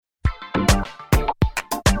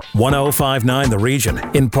1059 The Region,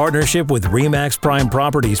 in partnership with RE/MAX Prime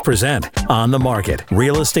Properties, present On the Market,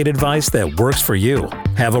 real estate advice that works for you.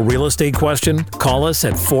 Have a real estate question? Call us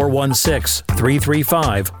at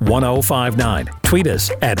 416-335-1059. Tweet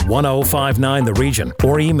us at 1059 The Region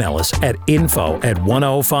or email us at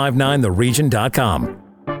info@1059theregion.com.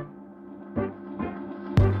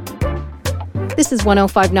 This is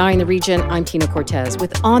 1059 The Region. I'm Tina Cortez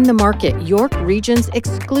with On the Market, York Region's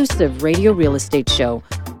exclusive radio real estate show.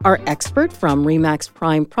 Our expert from RE/MAX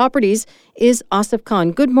Prime Properties is Asif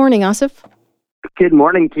Khan. Good morning, Asif. Good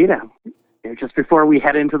morning, Tina. Just before we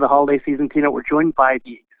head into the holiday season, Tina, we're joined by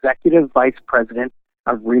the Executive Vice President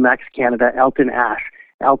of RE/MAX Canada, Elton Ash.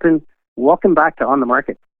 Elton, welcome back to On the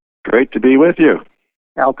Market. Great to be with you.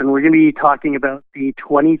 Elton, we're going to be talking about the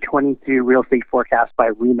 2022 real estate forecast by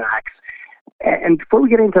RE/MAX. And before we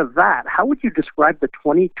get into that, how would you describe the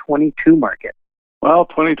 2022 market? Well,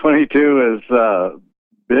 2022 has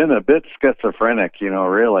been a bit schizophrenic,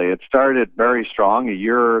 really. It started very strong a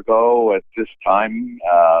year ago at this time.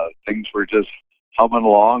 Things were just humming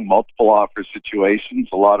along, multiple offer situations,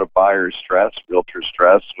 a lot of buyer stress, realtor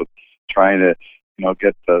stress with trying to,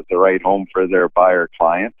 get the right home for their buyer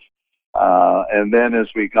clients. And then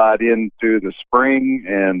as we got into the spring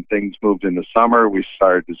and things moved into summer, we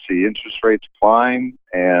started to see interest rates climb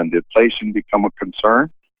and inflation become a concern,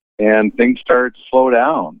 and things started to slow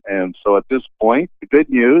down. And so at this point, the good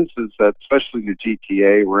news is that, especially in the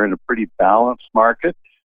GTA, we're in a pretty balanced market,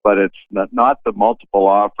 but it's not the multiple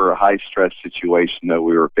offer, high-stress situation that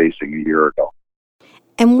we were facing a year ago.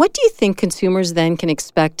 And what do you think consumers then can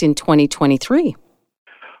expect in 2023?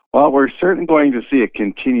 Well, we're certainly going to see a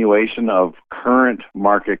continuation of current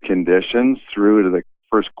market conditions through to the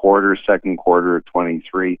first quarter, second quarter of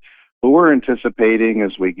 23. But we're anticipating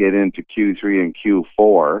as we get into Q3 and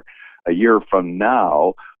Q4, a year from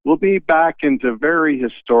now, we'll be back into very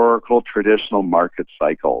historical, traditional market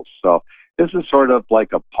cycles. So this is sort of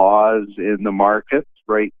like a pause in the market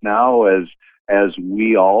right now as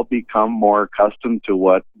we all become more accustomed to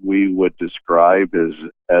what we would describe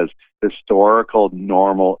as historical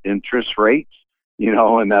normal interest rates, in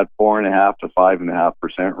that 4.5% to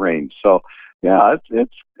 5.5% range. So, yeah,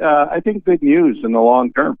 it's I think good news in the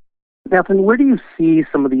long term. Nathan, where do you see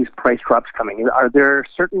some of these price drops coming? Are there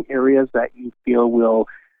certain areas that you feel will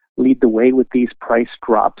lead the way with these price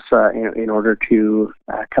drops in order to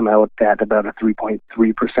come out at about a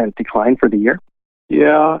 3.3% decline for the year?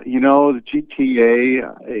 Yeah, the GTA,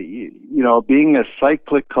 being a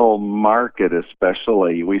cyclical market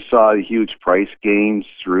especially, we saw huge price gains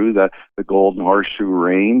through the Golden Horseshoe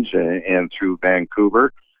Range and through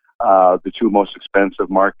Vancouver, the two most expensive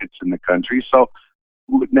markets in the country. So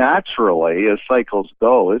naturally, as cycles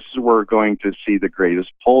go, this is where we're going to see the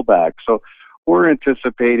greatest pullback. So we're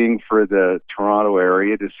anticipating for the Toronto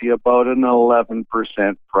area to see about an 11%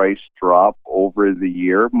 price drop over the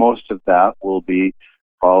year. Most of that will be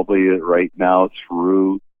probably right now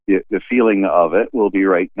through, the feeling of it will be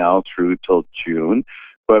right now through till June.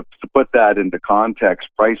 But to put that into context,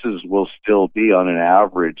 prices will still be on an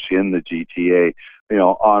average in the GTA,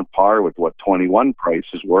 on par with what 21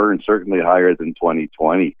 prices were, and certainly higher than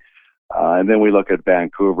 2020. And then we look at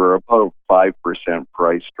Vancouver, about a 5%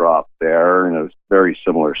 price drop there, and a very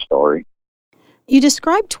similar story. You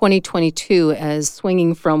described 2022 as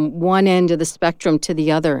swinging from one end of the spectrum to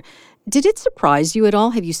the other. Did it surprise you at all?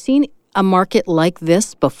 Have you seen a market like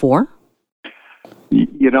this before?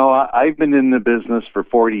 I've been in the business for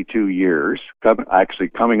 42 years, actually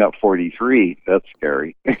coming up 43. That's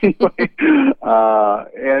scary.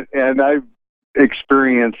 And I've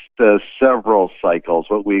experienced several cycles,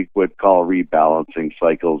 what we would call rebalancing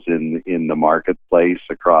cycles in the marketplace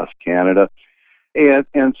across Canada.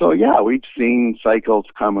 And so, yeah, we've seen cycles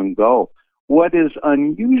come and go. What is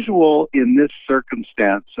unusual in this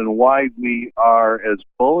circumstance and why we are as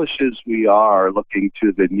bullish as we are looking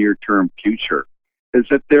to the near-term future is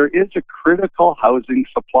that there is a critical housing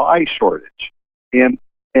supply shortage. And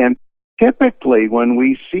typically, when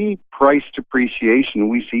we see price depreciation,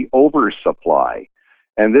 we see oversupply.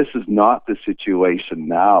 And this is not the situation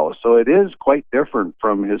now. So it is quite different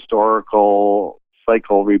from historical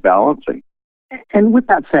cycle rebalancing. And with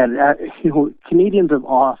that said, Canadians have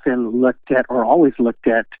often looked at, or always looked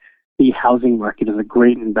at, the housing market as a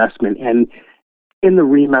great investment. And in the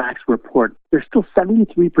RE/MAX report, there's still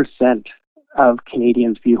 73% of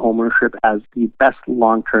Canadians view homeownership as the best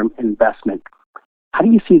long-term investment. How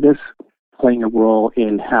do you see this playing a role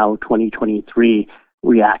in how 2023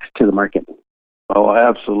 reacts to the market? Oh,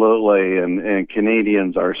 absolutely. And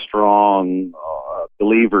Canadians are strong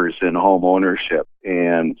believers in home ownership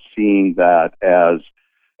and seeing that as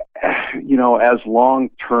as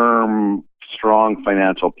long-term strong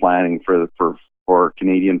financial planning for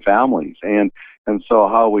Canadian families. And so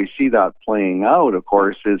how we see that playing out, of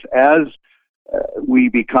course, is as we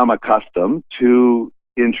become accustomed to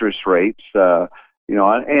interest rates,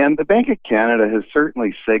 and the Bank of Canada has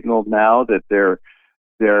certainly signaled now that they're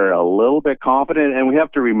a little bit confident. And we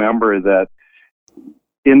have to remember that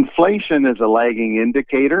inflation is a lagging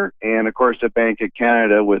indicator, and of course, the Bank of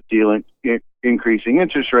Canada, with increasing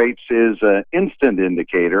interest rates, is an instant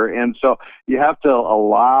indicator. And so you have to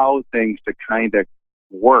allow things to kind of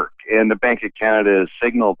work. And the Bank of Canada has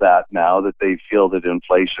signaled that now, that they feel that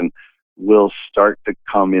inflation will start to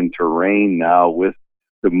come into rein now with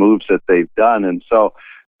the moves that they've done. And so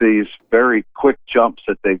these very quick jumps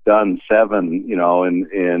that they've done, 7,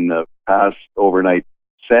 in the past overnight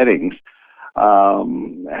settings,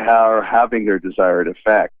 are having their desired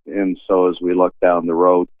effect. And so as we look down the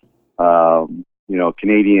road,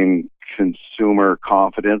 Canadian consumer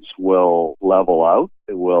confidence will level out.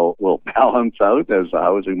 It will balance out, as the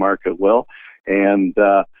housing market will. And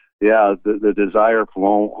the desire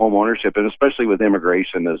for home ownership, and especially with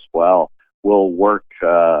immigration as well, will work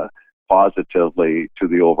positively to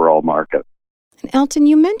the overall market. Elton,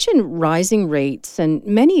 you mentioned rising rates, and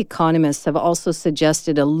many economists have also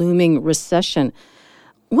suggested a looming recession.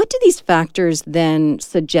 What do these factors then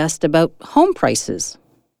suggest about home prices?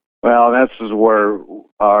 Well, this is where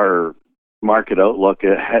our market outlook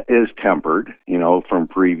is tempered, from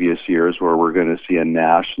previous years, where we're going to see a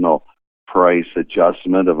national price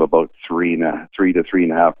adjustment of about 3 to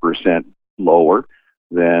 3.5% lower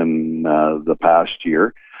than the past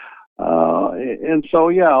year. And so,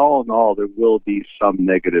 all in all, there will be some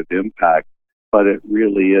negative impact, but it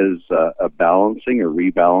really is a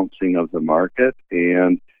rebalancing of the market.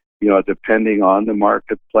 And, depending on the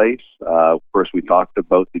marketplace, of course, we talked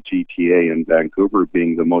about the GTA and Vancouver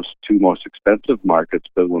being the two most expensive markets.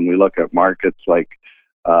 But when we look at markets like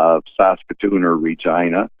Saskatoon or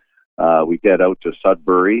Regina, we get out to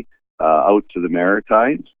Sudbury, out to the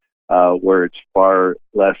Maritimes, where it's far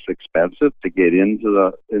less expensive to get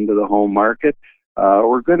into the home market.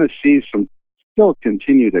 We're going to see some still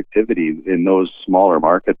continued activity in those smaller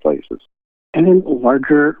marketplaces. And in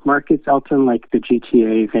larger markets, Elton, like the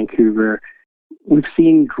GTA, Vancouver, we've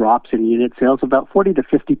seen drops in unit sales about 40 to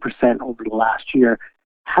 50% over the last year.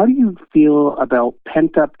 How do you feel about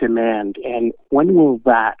pent-up demand, and when will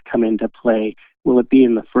that come into play? Will it be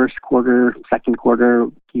in the first quarter, second quarter?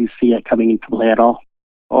 Do you see it coming into play at all?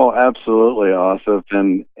 Oh, absolutely,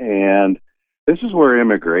 Asif. And this is where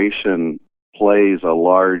immigration plays a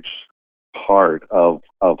large part of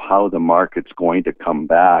how the market's going to come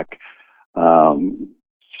back.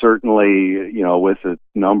 Certainly, with the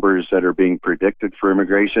numbers that are being predicted for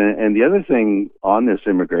immigration. And the other thing on this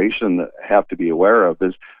immigration that have to be aware of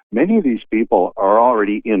is many of these people are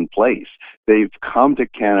already in place. They've come to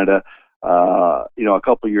Canada a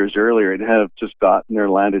couple of years earlier and have just gotten their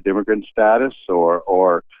landed immigrant status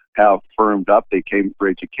or have firmed up. They came for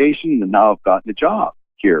education and now have gotten a job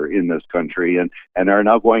here in this country and are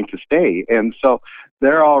now going to stay. And so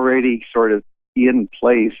they're already sort of in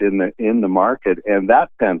place in the market, and that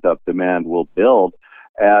pent up demand will build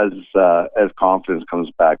as confidence comes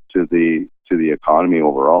back to the economy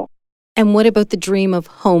overall. And what about the dream of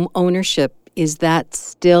home ownership? Is that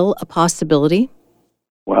still a possibility?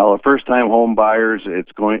 Well, first-time home buyers,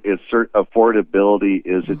 affordability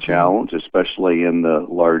is a challenge, especially in the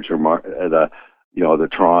larger the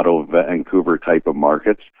Toronto, Vancouver type of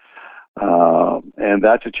markets, and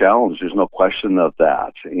that's a challenge. There's no question of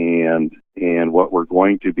that. And what we're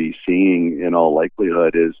going to be seeing, in all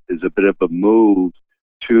likelihood, is a bit of a move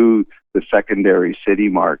to the secondary city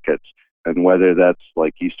markets, and whether that's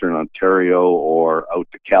like Eastern Ontario or out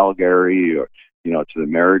to Calgary or to the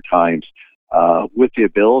Maritimes. With the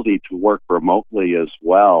ability to work remotely as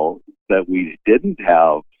well, that we didn't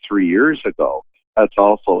have 3 years ago. That's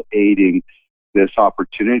also aiding this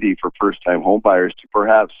opportunity for first-time homebuyers to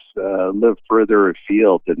perhaps live further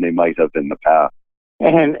afield than they might have in the past.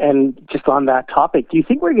 And just on that topic, do you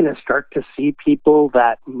think we're going to start to see people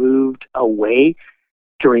that moved away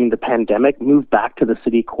during the pandemic move back to the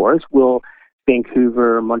city cores? Will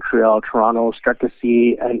Vancouver, Montreal, Toronto start to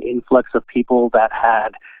see an influx of people that had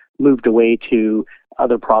moved away to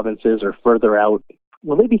other provinces or further out?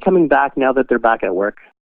 Will they be coming back now that they're back at work?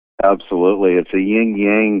 Absolutely. It's a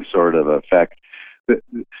yin-yang sort of effect.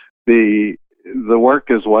 The work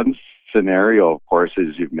is one scenario, of course,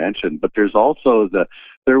 as you've mentioned, but there's also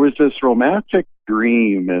there was this romantic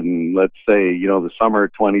dream in, let's say, the summer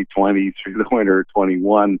of 2020 through the winter of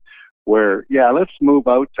 21, where, let's move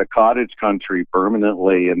out to cottage country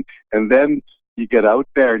permanently and then you get out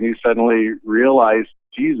there and you suddenly realize,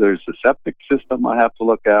 geez, there's the septic system I have to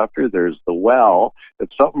look after. There's the well. If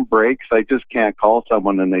something breaks, I just can't call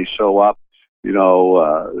someone and they show up, 3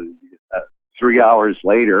 hours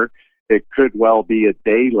later. It could well be a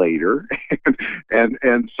day later,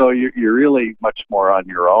 and so you're really much more on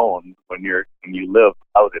your own when you live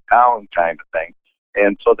out of town, kind of thing.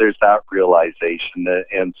 And so there's that realization,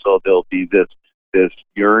 and so there'll be this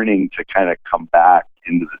yearning to kind of come back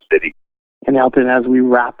into the city. And Elton, as we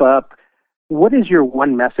wrap up, what is your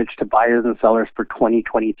one message to buyers and sellers for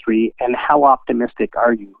 2023, and how optimistic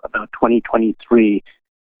are you about 2023?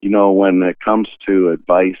 When it comes to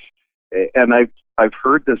advice, and I've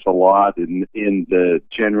heard this a lot in the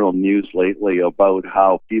general news lately about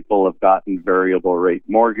how people have gotten variable rate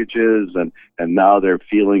mortgages and now they're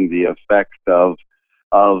feeling the effect of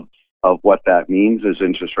what that means as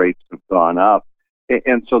interest rates have gone up.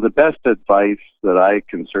 And so the best advice that I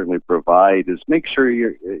can certainly provide is make sure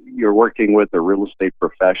you're working with a real estate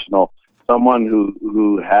professional, someone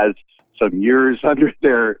who has some years under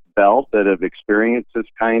their belt that have experienced this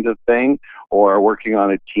kind of thing, or working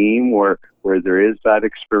on a team where there is that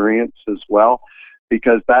experience as well,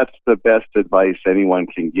 because that's the best advice anyone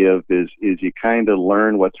can give is you kind of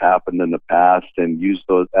learn what's happened in the past and use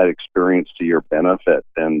that experience to your benefit.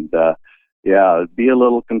 And be a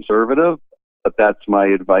little conservative, but that's my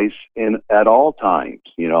advice at all times.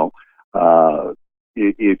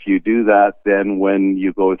 If you do that, then when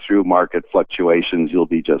you go through market fluctuations, you'll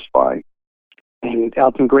be just fine. And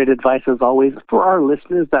Elton, great advice as always. For our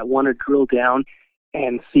listeners that want to drill down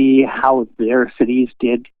and see how their cities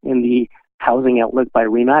did in the Housing Outlook by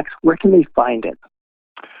RE/MAX, where can they find it?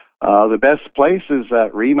 The best place is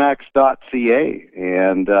at remax.ca,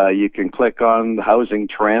 and you can click on the housing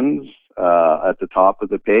trends at the top of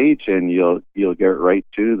the page, and you'll get right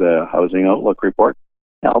to the Housing Outlook report.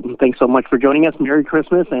 Elton, thanks so much for joining us. Merry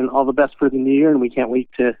Christmas and all the best for the new year, and we can't wait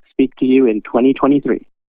to speak to you in 2023.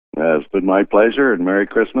 It's been my pleasure, and Merry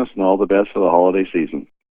Christmas and all the best for the holiday season.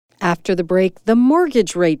 After the break, the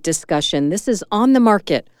mortgage rate discussion. This is On the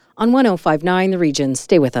Market on 105.9 The Region.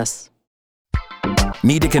 Stay with us.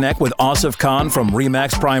 Need to connect with Asif Khan from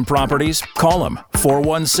RE/MAX Prime Properties? Call him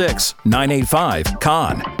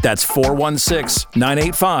 416-985-KHAN. That's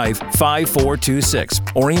 416-985-5426.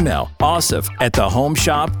 Or email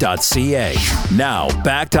asif@thehomeshop.ca. Now,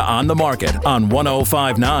 back to On the Market on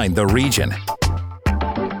 105.9 The Region.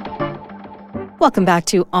 Welcome back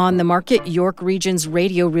to On the Market, York Region's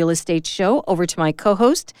radio real estate show. Over to my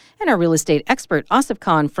co-host and our real estate expert, Asif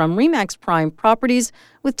Khan from RE/MAX Prime Properties,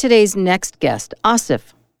 with today's next guest.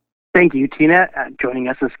 Asif. Thank you, Tina. Joining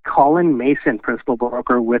us is Colin Mason, principal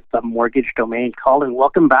broker with the Mortgage Domain. Colin,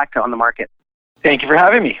 welcome back to On the Market. Thank you for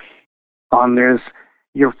having me.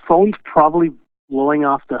 Your phone's probably blowing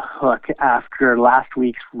off the hook after last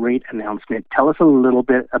week's rate announcement. Tell us a little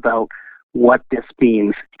bit about what this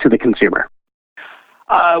means to the consumer.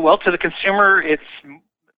 Well, to the consumer, it's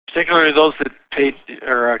particularly those that paid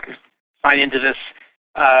or sign into this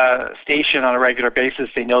station on a regular basis.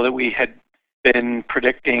 They know that we had been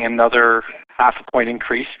predicting another 0.5 point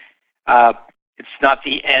increase. It's not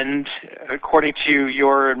the end, according to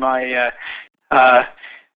your and my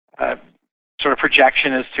sort of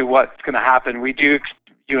projection as to what's going to happen.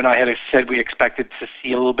 You and I had said we expected to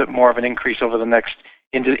see a little bit more of an increase over the next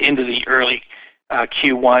into the early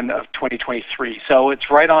Q1 of 2023. So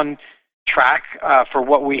it's right on track for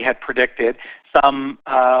what we had predicted. Some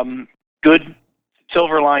good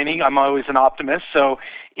silver lining. I'm always an optimist. So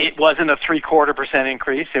it wasn't a 0.75%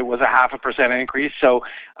 increase. It was a 0.5% increase. So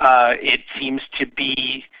it seems to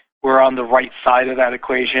be we're on the right side of that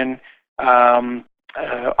equation. I'm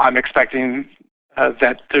expecting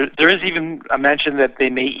that there is even a mention that they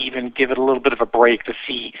may even give it a little bit of a break to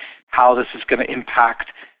see how this is going to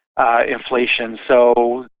impact inflation.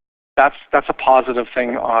 So that's a positive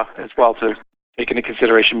thing as well to take into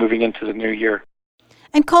consideration moving into the new year.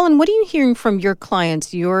 And Colin, what are you hearing from your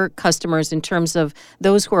clients, your customers, in terms of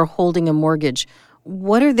those who are holding a mortgage?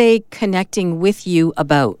 What are they connecting with you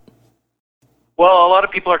about? Well, a lot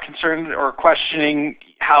of people are concerned or questioning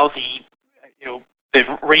how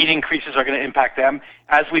the rate increases are going to impact them.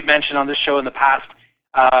 As we've mentioned on this show in the past,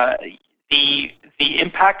 the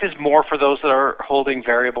impact is more for those that are holding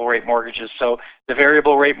variable rate mortgages. So the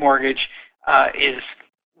variable rate mortgage is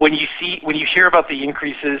when you hear about the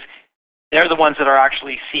increases, they're the ones that are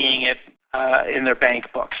actually seeing it in their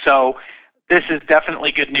bank book. So this is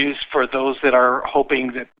definitely good news for those that are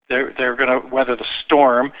hoping that they're going to weather the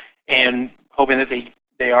storm and hoping that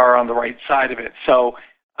they are on the right side of it. So,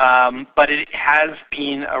 but it has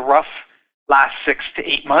been a rough last 6 to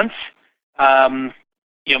 8 months.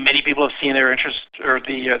 many people have seen their interest or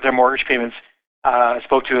their mortgage payments. I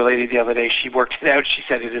spoke to a lady the other day. She worked it out. She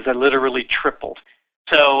said it is literally tripled.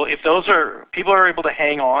 So if people are able to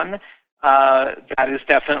hang on, that is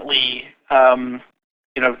definitely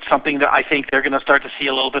something that I think they're going to start to see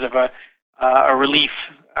a little bit of a relief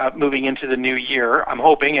moving into the new year. I'm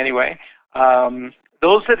hoping anyway.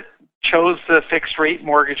 Those that chose the fixed rate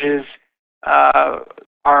mortgages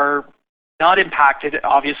are not impacted,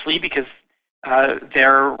 obviously, because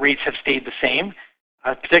their rates have stayed the same.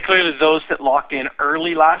 Particularly those that locked in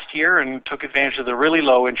early last year and took advantage of the really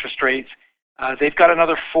low interest rates, they've got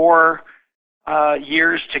another 4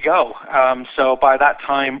 years to go. So by that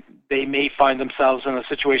time, they may find themselves in a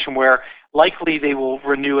situation where likely they will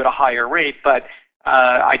renew at a higher rate, but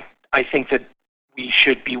I think that we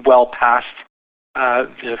should be well past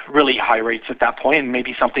the really high rates at that point, and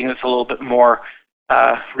maybe something that's a little bit more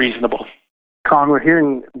reasonable. Colin, we're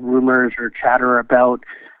hearing rumors or chatter about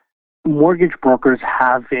mortgage brokers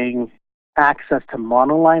having access to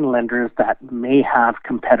monoline lenders that may have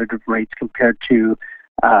competitive rates compared to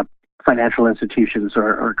financial institutions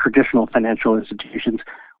or traditional financial institutions.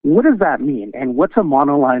 What does that mean, and what's a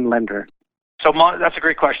monoline lender? So that's a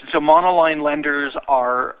great question. So monoline lenders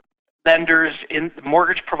are lenders in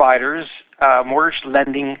mortgage providers, mortgage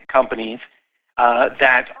lending companies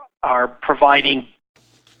that are providing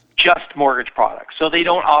just mortgage products. So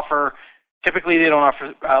typically they don't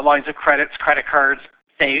offer lines of credits, credit cards,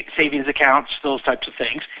 savings accounts, those types of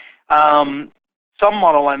things. Some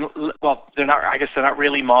monoline, well, they're not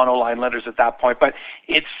really monoline lenders at that point, but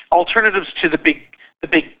it's alternatives to the big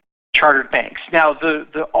chartered banks. Now,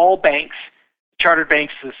 the all banks, chartered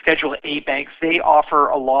banks, the Schedule A banks, they offer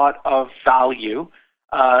a lot of value.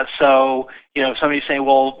 So, somebody's saying,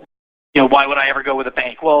 well, why would I ever go with a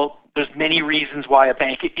bank? Well, there's many reasons why a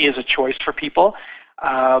bank is a choice for people.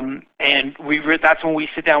 And that's when we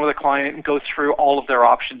sit down with a client and go through all of their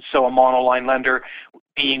options. So a monoline lender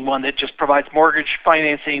being one that just provides mortgage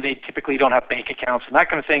financing, they typically don't have bank accounts and that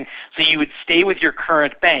kind of thing. So you would stay with your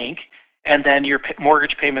current bank, and then your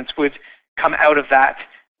mortgage payments would come out of that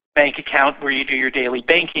bank account where you do your daily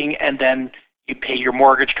banking, and then you pay your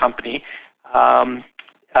mortgage company.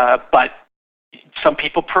 But some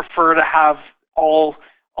people prefer to have all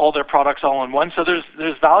their products all in one. So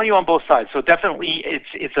there's value on both sides. So definitely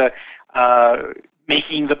it's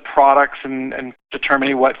making the products and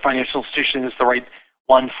determining what financial institution is the right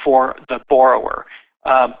one for the borrower.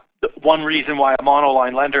 One reason why a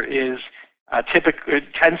monoline lender is it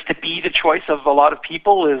tends to be the choice of a lot of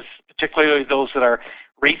people is particularly those that are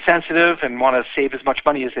rate sensitive and want to save as much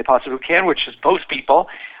money as they possibly can, which is most people.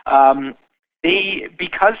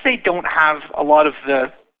 Because they don't have a lot of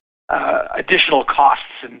the additional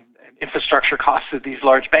costs and infrastructure costs that these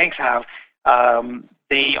large banks have,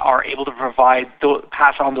 they are able to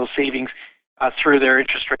pass on those savings through their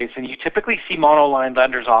interest rates. And you typically see monoline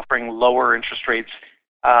lenders offering lower interest rates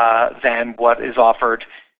than what is offered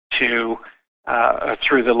through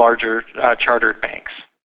the larger chartered banks.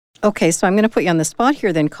 Okay, so I'm going to put you on the spot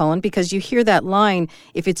here then, Colin, because you hear that line,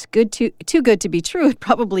 if it's too good to be true, it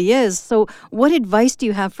probably is. So what advice do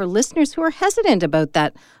you have for listeners who are hesitant about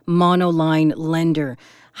that monoline lender?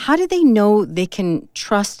 How do they know they can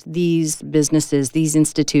trust these businesses, these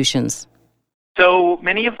institutions? So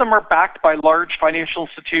many of them are backed by large financial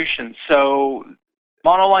institutions. So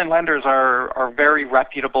monoline lenders are very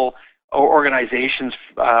reputable organizations.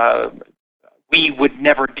 We would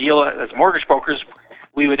never deal, as mortgage brokers,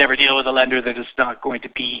 we would never deal with a lender that is not going to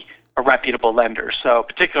be a reputable lender. So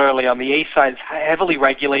particularly on the A side, it's heavily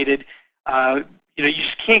regulated. You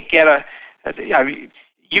just can't get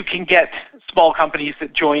you can get small companies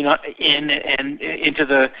that join in and into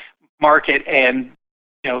the market, and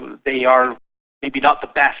they are maybe not the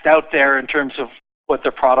best out there in terms of what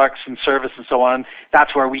their products and service and so on.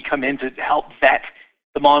 That's where we come in to help vet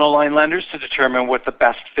the monoline lenders to determine what the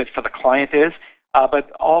best fit for the client is.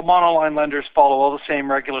 But all monoline lenders follow all the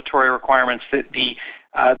same regulatory requirements that the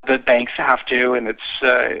banks have to, and it's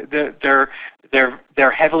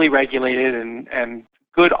they're heavily regulated and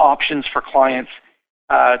good options for clients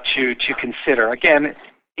to consider. Again,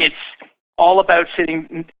 it's all about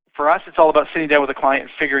sitting down with a client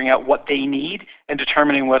and figuring out what they need and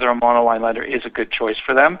determining whether a monoline lender is a good choice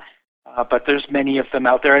for them. But there's many of them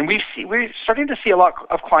out there, and we're starting to see a lot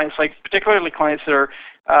of clients, like particularly clients that are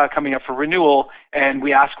coming up for renewal, and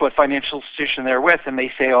we ask what financial institution they're with, and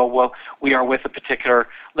they say, oh, well, we are with a particular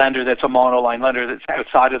lender that's a monoline lender that's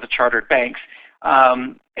outside of the chartered banks.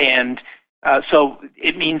 So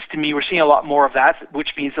it means to me we're seeing a lot more of that,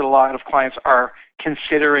 which means that a lot of clients are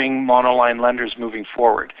considering monoline lenders moving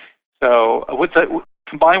forward. So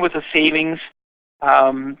combined with the savings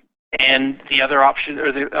and the other option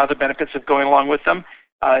or the other benefits of going along with them,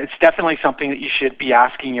 it's definitely something that you should be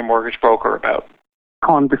asking your mortgage broker about.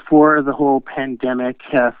 Colin, before the whole pandemic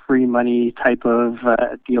free money type of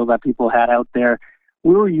deal that people had out there,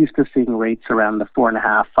 we were used to seeing rates around the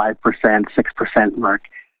 4.5%, 5%, 6% mark.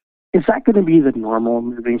 Is that going to be the normal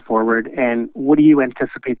moving forward? And what do you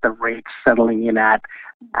anticipate the rates settling in at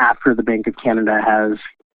after the Bank of Canada has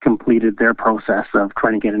completed their process of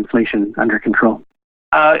trying to get inflation under control?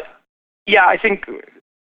 Yeah, I think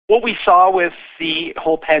what we saw with the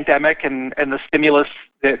whole pandemic and the stimulus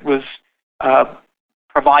that was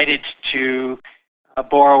provided to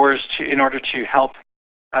borrowers in order to help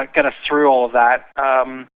get us through all of that,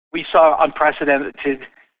 we saw unprecedented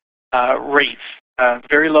rates,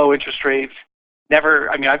 very low interest rates.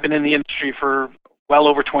 I've been in the industry for well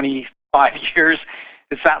over 25 years.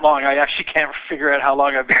 It's that long. I actually can't figure out how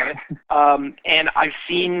long I've been in it. And I've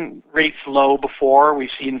seen rates low before.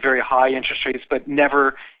 We've seen very high interest rates, but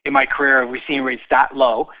never in my career have we seen rates that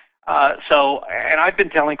low. And I've been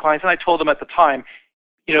telling clients, and I told them at the time,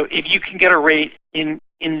 if you can get a rate in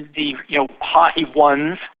the high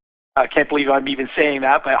ones, I can't believe I'm even saying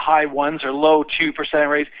that, but high ones or low 2%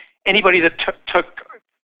 rates, anybody that took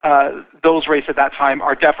those rates at that time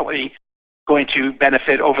are definitely going to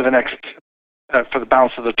benefit over the next for the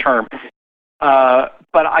balance of the term.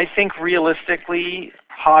 But I think realistically,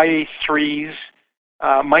 high threes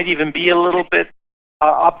might even be a little bit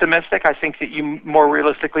optimistic. I think that you more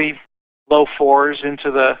realistically, low fours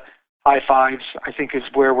into the high fives, I think is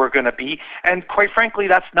where we're going to be. And quite frankly,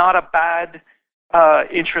 that's not a bad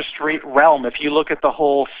interest rate realm. If you look at the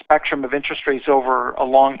whole spectrum of interest rates over a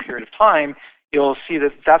long period of time, you'll see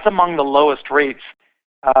that that's among the lowest rates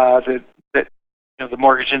that the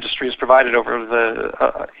mortgage industry has provided over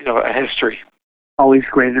a history. Always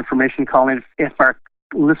great information, Colin. If our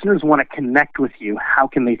listeners want to connect with you, how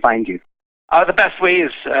can they find you? The best way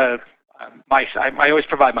is I always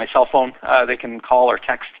provide my cell phone. They can call or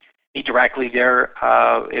text me directly there.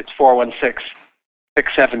 It's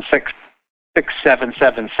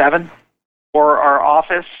 416-676-6777. Or our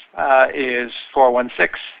office is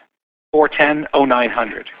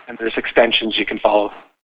 416-410-0900. And there's extensions you can follow.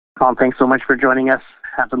 Colin, thanks so much for joining us.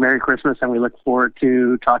 Have a Merry Christmas, and we look forward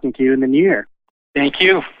to talking to you in the new year. Thank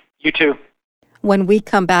you. You too. When we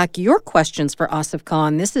come back, your questions for Asif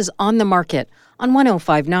Khan. This is On the Market on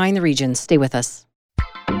 105.9 The Region. Stay with us.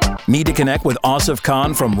 Need to connect with Asif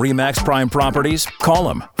Khan from RE/MAX Prime Properties? Call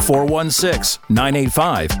him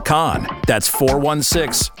 416-985-KHAN. That's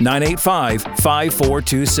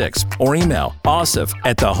 416-985-5426. Or email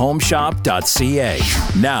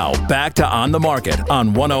asif@thehomeshop.ca. Now back to On the Market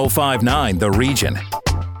on 105.9 The Region.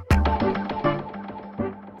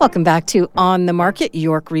 Welcome back to On the Market,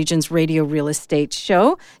 York Region's radio real estate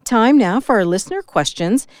show. Time now for our listener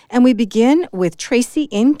questions, and we begin with Tracy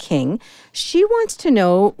in King. She wants to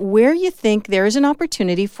know where you think there is an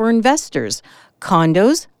opportunity for investors,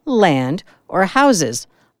 condos, land, or houses.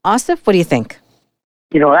 Asif, what do you think?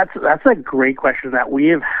 That's a great question that we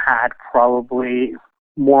have had probably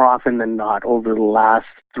more often than not over the last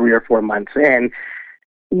 3 or 4 months. And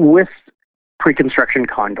with pre-construction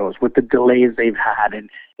condos, with the delays they've had and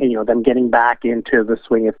them getting back into the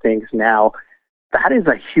swing of things now, that is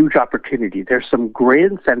a huge opportunity. There's some great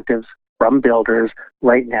incentives from builders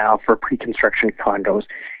right now for pre-construction condos.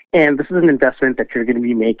 And this is an investment that you're going to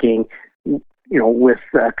be making, with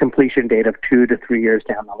a completion date of 2 to 3 years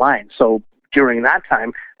down the line. So during that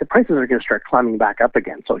time, the prices are going to start climbing back up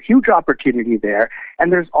again. So huge opportunity there.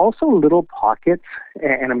 And there's also little pockets,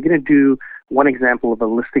 and I'm going to do one example of a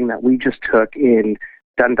listing that we just took in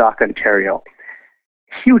Dundalk, Ontario.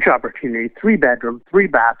 Huge opportunity, 3-bedroom,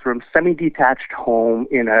 3-bathroom, semi-detached home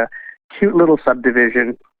in a cute little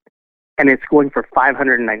subdivision, and it's going for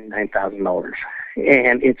 $599,000.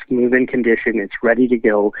 And it's move-in condition, it's ready to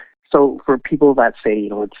go. So for people that say,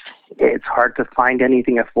 it's hard to find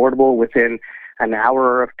anything affordable within an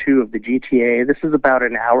hour or two of the GTA, this is about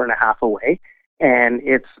an hour and a half away, and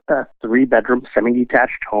it's a 3-bedroom,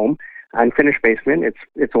 semi-detached home. Unfinished basement.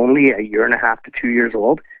 It's only a year and a half to 2 years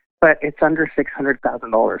old, but it's under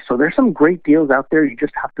 $600,000. So there's some great deals out there. You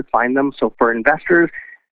just have to find them. So for investors,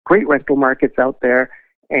 great rental markets out there,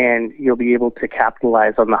 and you'll be able to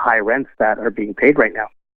capitalize on the high rents that are being paid right now.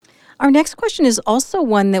 Our next question is also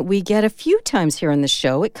one that we get a few times here on the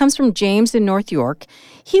show. It comes from James in North York.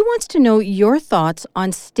 He wants to know your thoughts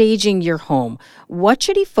on staging your home. What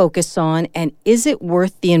should he focus on, and is it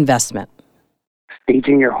worth the investment?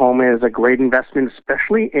 Staging your home is a great investment,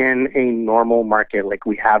 especially in a normal market like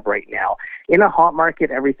we have right now. In a hot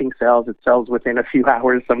market, everything sells. It sells within a few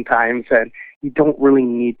hours sometimes, and you don't really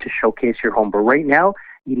need to showcase your home. But right now,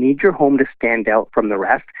 you need your home to stand out from the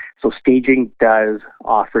rest. So staging does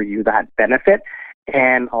offer you that benefit.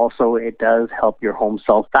 And also it does help your home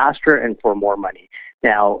sell faster and for more money.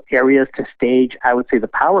 Now, areas to stage, I would say the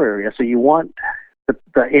power area. So you want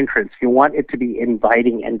the entrance. You want it to be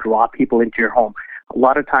inviting and draw people into your home. A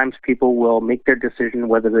lot of times people will make their decision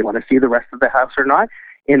whether they want to see the rest of the house or not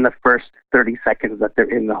in the first 30 seconds that they're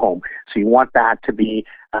in the home. So you want that to be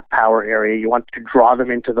a power area. You want to draw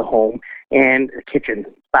them into the home, and kitchen,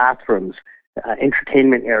 bathrooms,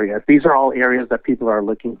 entertainment areas. These are all areas that people are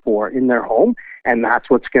looking for in their home, and that's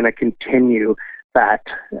what's going to continue that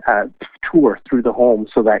tour through the home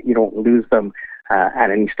so that you don't lose them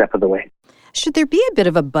at any step of the way. Should there be a bit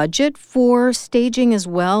of a budget for staging as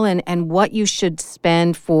well, and what you should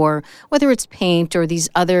spend for, whether it's paint or these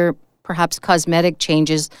other perhaps cosmetic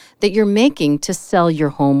changes that you're making to sell your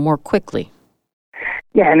home more quickly?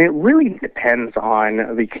 Yeah, and it really depends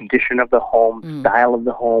on the condition of the home, style of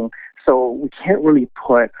the home. So we can't really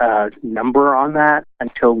put a number on that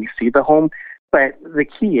until we see the home. But the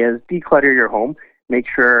key is declutter your home. Make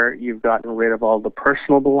sure you've gotten rid of all the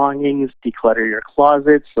personal belongings. Declutter your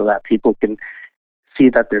closets so that people can see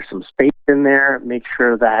that there's some space in there. Make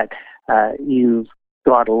sure that you've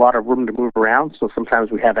got a lot of room to move around. So sometimes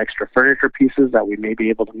we have extra furniture pieces that we may be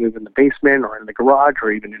able to move in the basement or in the garage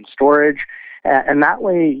or even in storage. And that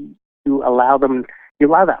way you allow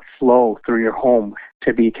that flow through your home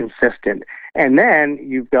to be consistent. And then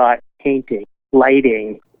you've got painting,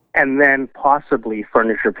 lighting, and then possibly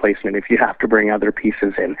furniture placement if you have to bring other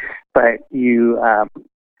pieces in. But you,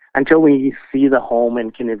 until we see the home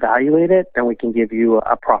and can evaluate it, then we can give you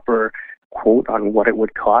a proper quote on what it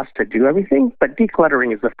would cost to do everything. But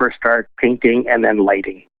decluttering is the first start, painting, and then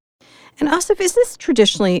lighting. And Asif, is this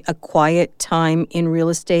traditionally a quiet time in real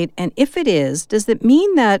estate? And if it is, does it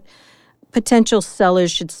mean that potential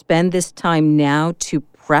sellers should spend this time now to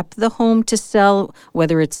prep the home to sell,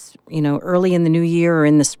 whether it's, early in the new year or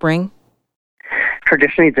in the spring?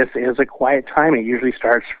 Traditionally, this is a quiet time. It usually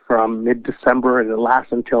starts from mid-December and it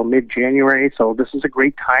lasts until mid-January. So this is a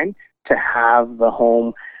great time to have the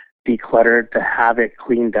home decluttered, to have it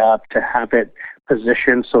cleaned up, to have it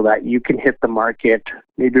positioned so that you can hit the market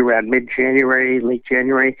maybe around mid-January, late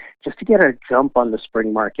January, just to get a jump on the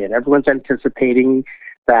spring market. Everyone's anticipating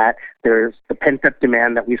that there's the pent-up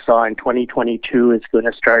demand that we saw in 2022 is going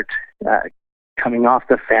to start coming off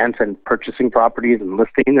the fence and purchasing properties and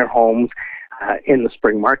listing their homes in the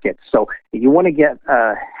spring market. So you want to get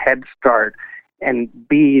a head start and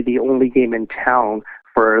be the only game in town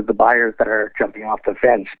for the buyers that are jumping off the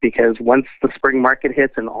fence, because once the spring market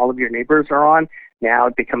hits and all of your neighbors are on, now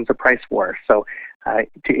it becomes a price war. So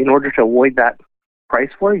in order to avoid that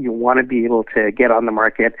price war, you want to be able to get on the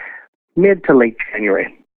market mid to late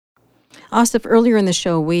January. Asif, earlier in the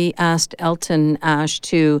show, we asked Elton Ash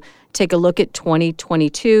to take a look at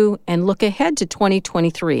 2022 and look ahead to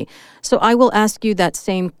 2023. So I will ask you that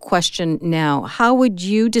same question now. How would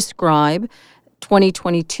you describe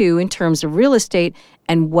 2022 in terms of real estate,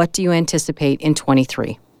 and what do you anticipate in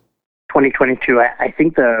 23? 2022, I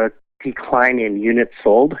think the decline in units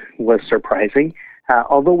sold was surprising.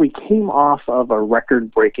 Although we came off of a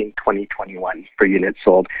record-breaking 2021 for units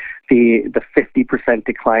sold, the 50%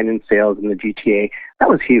 decline in sales in the GTA, that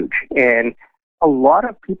was huge. And a lot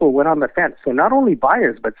of people went on the fence. So not only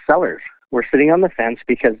buyers, but sellers were sitting on the fence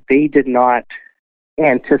because they did not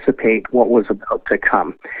anticipate what was about to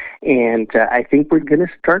come. And I think we're going to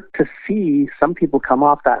start to see some people come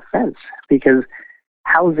off that fence because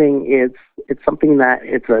housing it's something that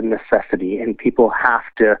it's a necessity and people have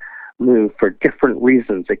to move for different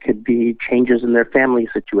reasons. It could be changes in their family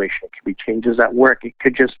situation. It could be changes at work. It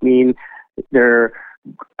could just mean they're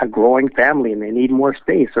a growing family and they need more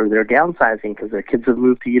space, or they're downsizing because their kids have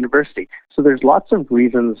moved to university. So there's lots of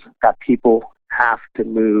reasons that people have to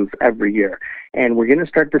move every year. And we're going to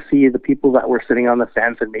start to see the people that were sitting on the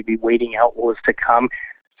fence and maybe waiting out what was to come.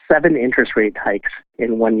 7 interest rate hikes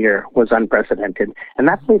in 1 year was unprecedented. And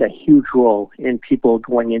that played a huge role in people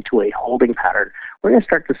going into a holding pattern. We're going to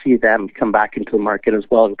start to see them come back into the market as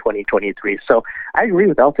well in 2023. So I agree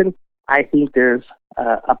with Elton. I think there's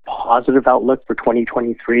a positive outlook for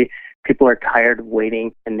 2023. People are tired of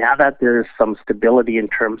waiting. And now that there's some stability in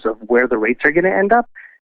terms of where the rates are going to end up,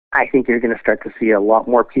 I think you're going to start to see a lot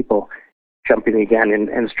more people jumping again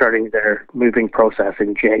and starting their moving process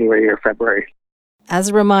in January or February. As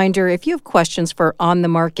a reminder, if you have questions for On the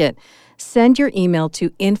Market, send your email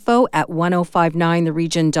to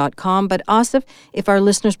info@1059theregion.com. But Asif, if our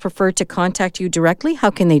listeners prefer to contact you directly,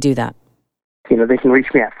 how can they do that? they can reach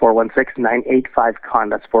me at 416-985-KON.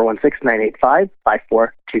 That's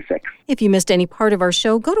 416-985-5426. If you missed any part of our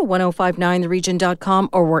show, go to 1059theregion.com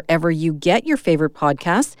or wherever you get your favorite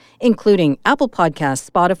podcasts, including Apple Podcasts,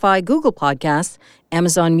 Spotify, Google Podcasts,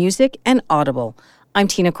 Amazon Music, and Audible. I'm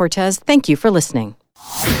Tina Cortez. Thank you for listening.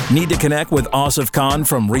 Need to connect with Asif Khan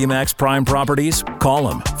from RE/MAX Prime Properties? Call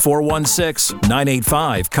him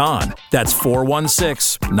 416-985-KON. That's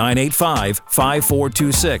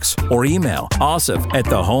 416-985-5426 or email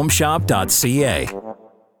asif@thehomeshop.ca.